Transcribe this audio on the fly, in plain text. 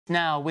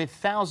Now, with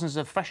thousands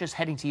of freshers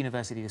heading to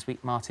university this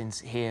week, Martin's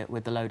here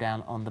with the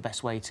lowdown on the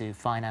best way to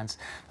finance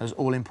those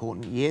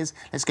all-important years.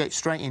 Let's go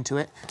straight into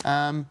it.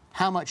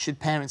 How much should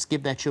parents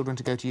give their children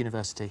to go to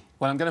university?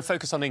 Well, I'm going to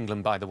focus on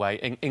England, by the way.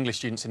 English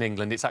students in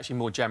England. It's actually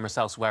more generous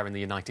elsewhere in the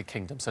United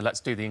Kingdom, so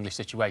let's do the English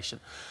situation.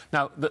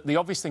 Now, the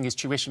obvious thing is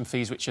tuition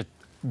fees, which are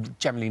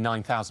generally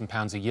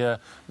 £9,000 a year.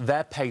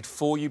 They're paid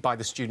for you by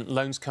the student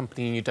loans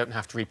company and you don't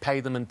have to repay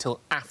them until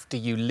after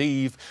you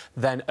leave,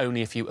 then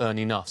only if you earn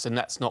enough. So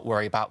let's not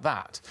worry about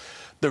that.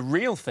 The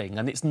real thing,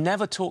 and it's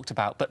never talked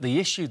about, but the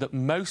issue that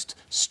most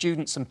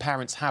students and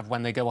parents have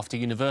when they go off to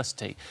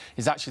university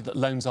is actually that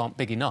loans aren't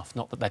big enough,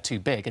 not that they're too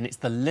big, and it's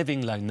the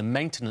living loan, the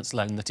maintenance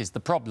loan that is the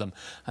problem.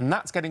 And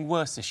that's getting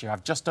worse this year.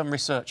 I've just done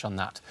research on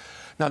that.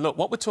 Now, look,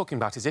 what we're talking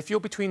about is if you're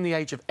between the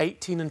age of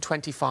 18 and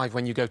 25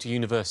 when you go to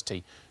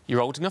university, you're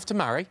old enough to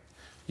marry,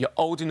 you're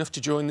old enough to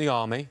join the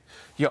army,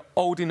 you're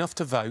old enough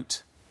to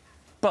vote,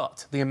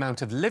 but the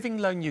amount of living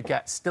loan you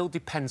get still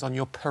depends on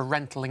your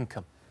parental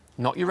income,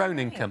 not your own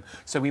income.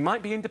 So we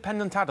might be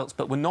independent adults,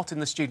 but we're not in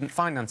the student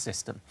finance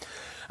system.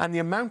 And the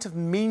amount of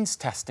means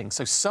testing,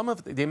 so some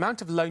of the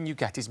amount of loan you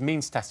get is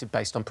means tested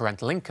based on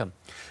parental income.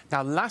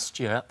 Now, last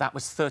year, that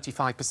was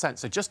 35%,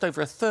 so just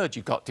over a third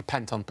you got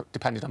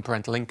depended on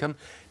parental income.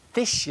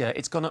 This year,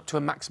 it's gone up to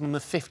a maximum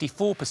of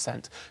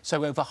 54%,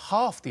 so over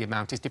half the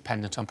amount is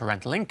dependent on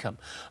parental income.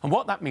 And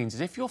what that means is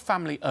if your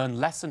family earn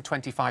less than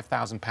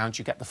 £25,000,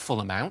 you get the full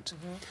amount.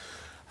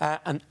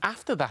 And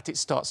after that, it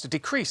starts to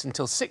decrease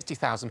until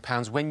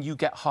 £60,000 when you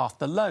get half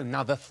the loan.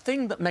 Now, the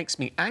thing that makes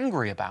me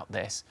angry about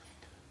this,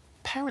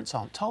 parents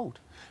aren't told.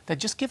 They're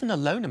just given a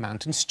loan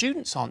amount and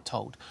students aren't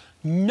told.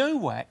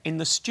 Nowhere in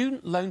the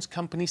student loans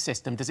company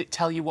system does it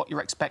tell you what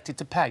you're expected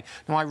to pay.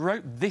 Now, I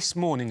wrote this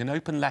morning an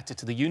open letter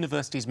to the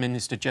university's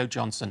Minister, Joe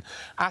Johnson,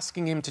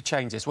 asking him to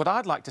change this. What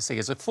I'd like to see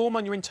is a form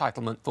on your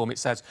entitlement form. It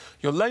says,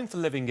 your loan for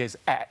living is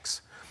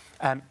X.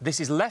 This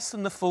is less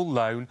than the full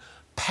loan.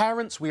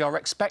 Parents, we are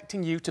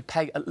expecting you to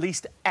pay at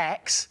least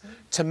X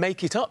to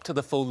make it up to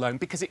the full loan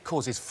because it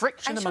causes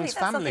friction amongst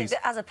families. That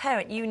as a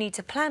parent, you need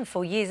to plan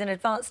for years in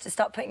advance to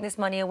start putting this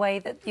money away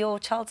that your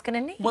child's going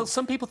to need. Well,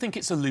 some people think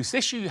it's a loose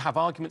issue. You have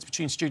arguments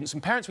between students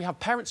and parents. We have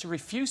parents who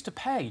refuse to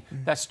pay,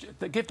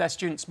 that give their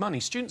students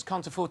money. Students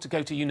can't afford to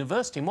go to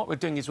university, and what we're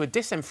doing is we're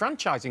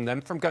disenfranchising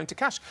them from going to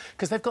cash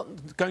because they've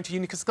got going to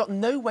uni because they've got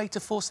no way to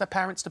force their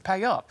parents to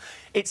pay up.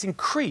 It's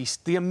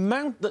increased. The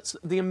amount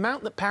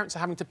that parents are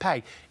having to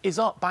pay is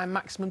up by a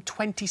maximum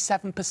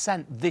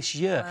 27% this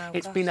year. Wow,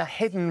 it's been a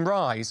hidden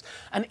rise.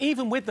 And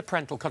even with the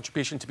parental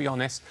contribution, to be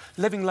honest,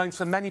 living loans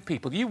for many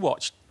people, you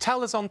watch,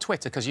 tell us on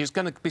Twitter, because you're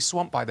going to be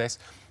swamped by this,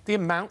 the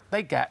amount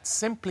they get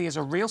simply is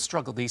a real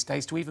struggle these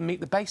days to even meet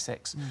the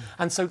basics.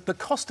 And so the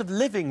cost of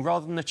living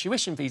rather than the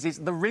tuition fees is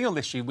the real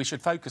issue we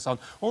should focus on.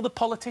 All the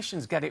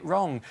politicians get it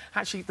wrong.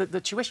 Actually,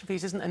 the tuition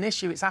fees isn't an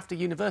issue. It's after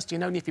university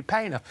and only if you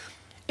pay enough.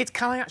 It's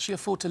can I actually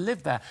afford to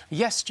live there?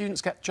 Yes,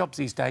 students get jobs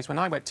these days. When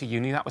I went to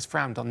uni, that was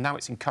frowned on. Now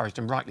it's encouraged,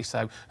 and rightly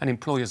so, and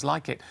employers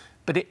like it.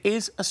 But it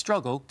is a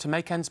struggle to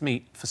make ends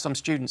meet for some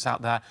students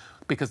out there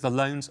because the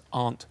loans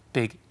aren't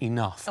big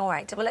enough. All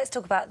right, well, let's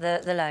talk about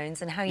the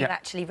loans and how you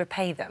actually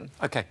repay them.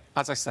 OK,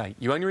 as I say,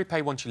 you only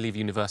repay once you leave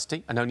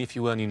university and only if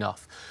you earn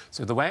enough.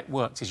 So the way it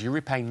works is you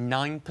repay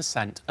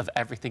 9% of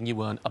everything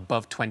you earn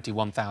above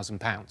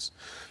 £21,000.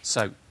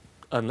 So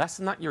earn less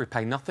than that, you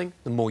repay nothing.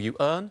 The more you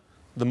earn,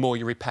 the more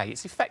you repay.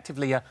 It's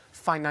effectively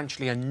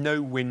financially a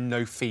no-win,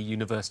 no-fee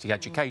university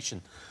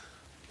education.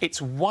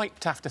 It's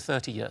wiped after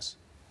 30 years.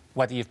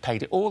 Whether you've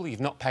paid it all or you've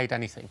not paid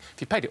anything.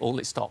 If you've paid it all,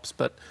 it stops.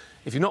 But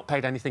if you've not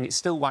paid anything, it's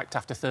still wiped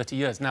after 30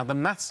 years. Now, the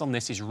maths on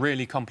this is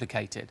really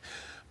complicated.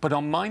 But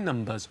on my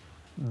numbers,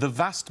 the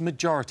vast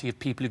majority of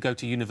people who go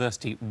to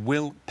university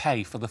will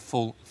pay for the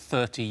full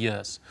 30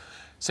 years.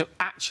 So,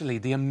 actually,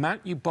 the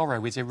amount you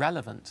borrow is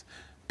irrelevant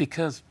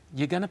because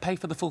you're going to pay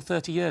for the full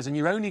 30 years and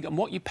and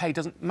what you pay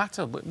doesn't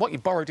matter. What you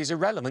borrowed is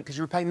irrelevant because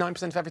you repay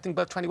 9% of everything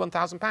above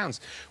 £21,000,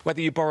 whether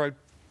you borrowed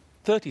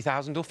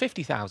 30,000 or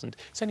 50,000.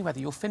 It's only whether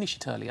you'll finish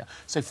it earlier.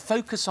 So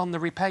focus on the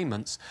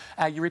repayments.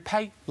 You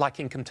repay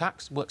like income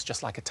tax, works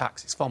just like a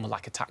tax. It's far more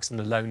like a tax than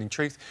a loan, in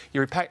truth.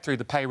 You repay it through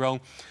the payroll,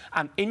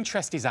 and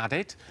interest is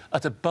added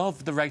at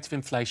above the rate of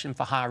inflation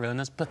for higher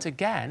earners. But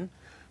again,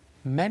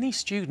 many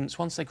students,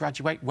 once they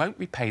graduate, won't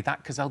repay that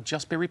because they'll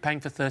just be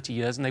repaying for 30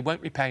 years and they won't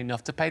repay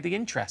enough to pay the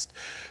interest.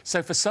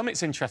 So for some,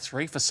 it's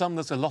interest-free. For some,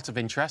 there's a lot of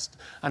interest.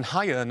 And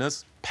high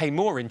earners pay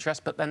more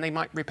interest, but then they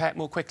might repay it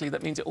more quickly.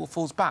 That means it all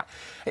falls back.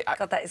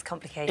 God, that is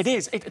complicated. It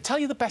is. I'll tell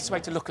you the best way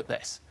to look at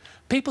this.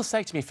 People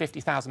say to me,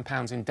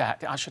 £50,000 in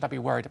debt. Should I be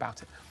worried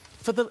about it?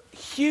 For the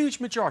huge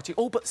majority,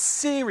 all but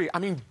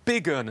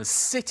big earners,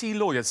 city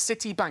lawyers,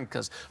 city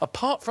bankers,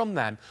 apart from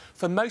them,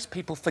 for most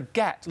people,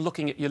 forget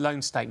looking at your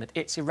loan statement.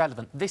 It's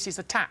irrelevant. This is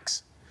a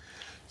tax.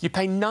 You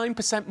pay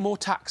 9% more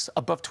tax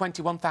above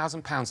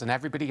 £21,000 than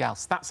everybody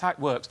else. That's how it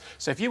works.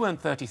 So if you earn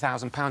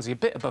 £30,000, you're a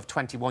bit above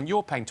 21,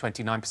 you're paying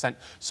 29%.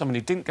 Someone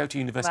who didn't go to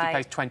university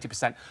pays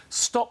 20%.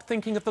 Stop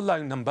thinking of the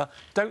low number.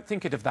 Don't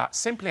think of that.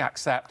 Simply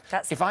accept,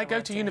 if I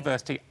go to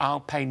university, I'll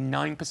pay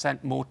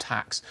 9% more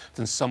tax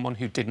than someone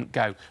who didn't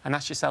go. And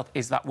ask yourself,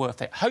 is that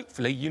worth it?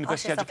 Hopefully,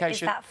 university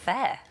education... Is that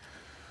fair?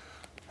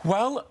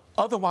 Well,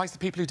 otherwise, the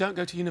people who don't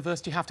go to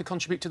university have to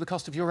contribute to the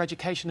cost of your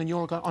education, and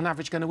you're, on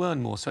average, going to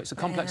earn more. So it's a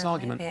complex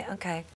argument. Yeah, OK.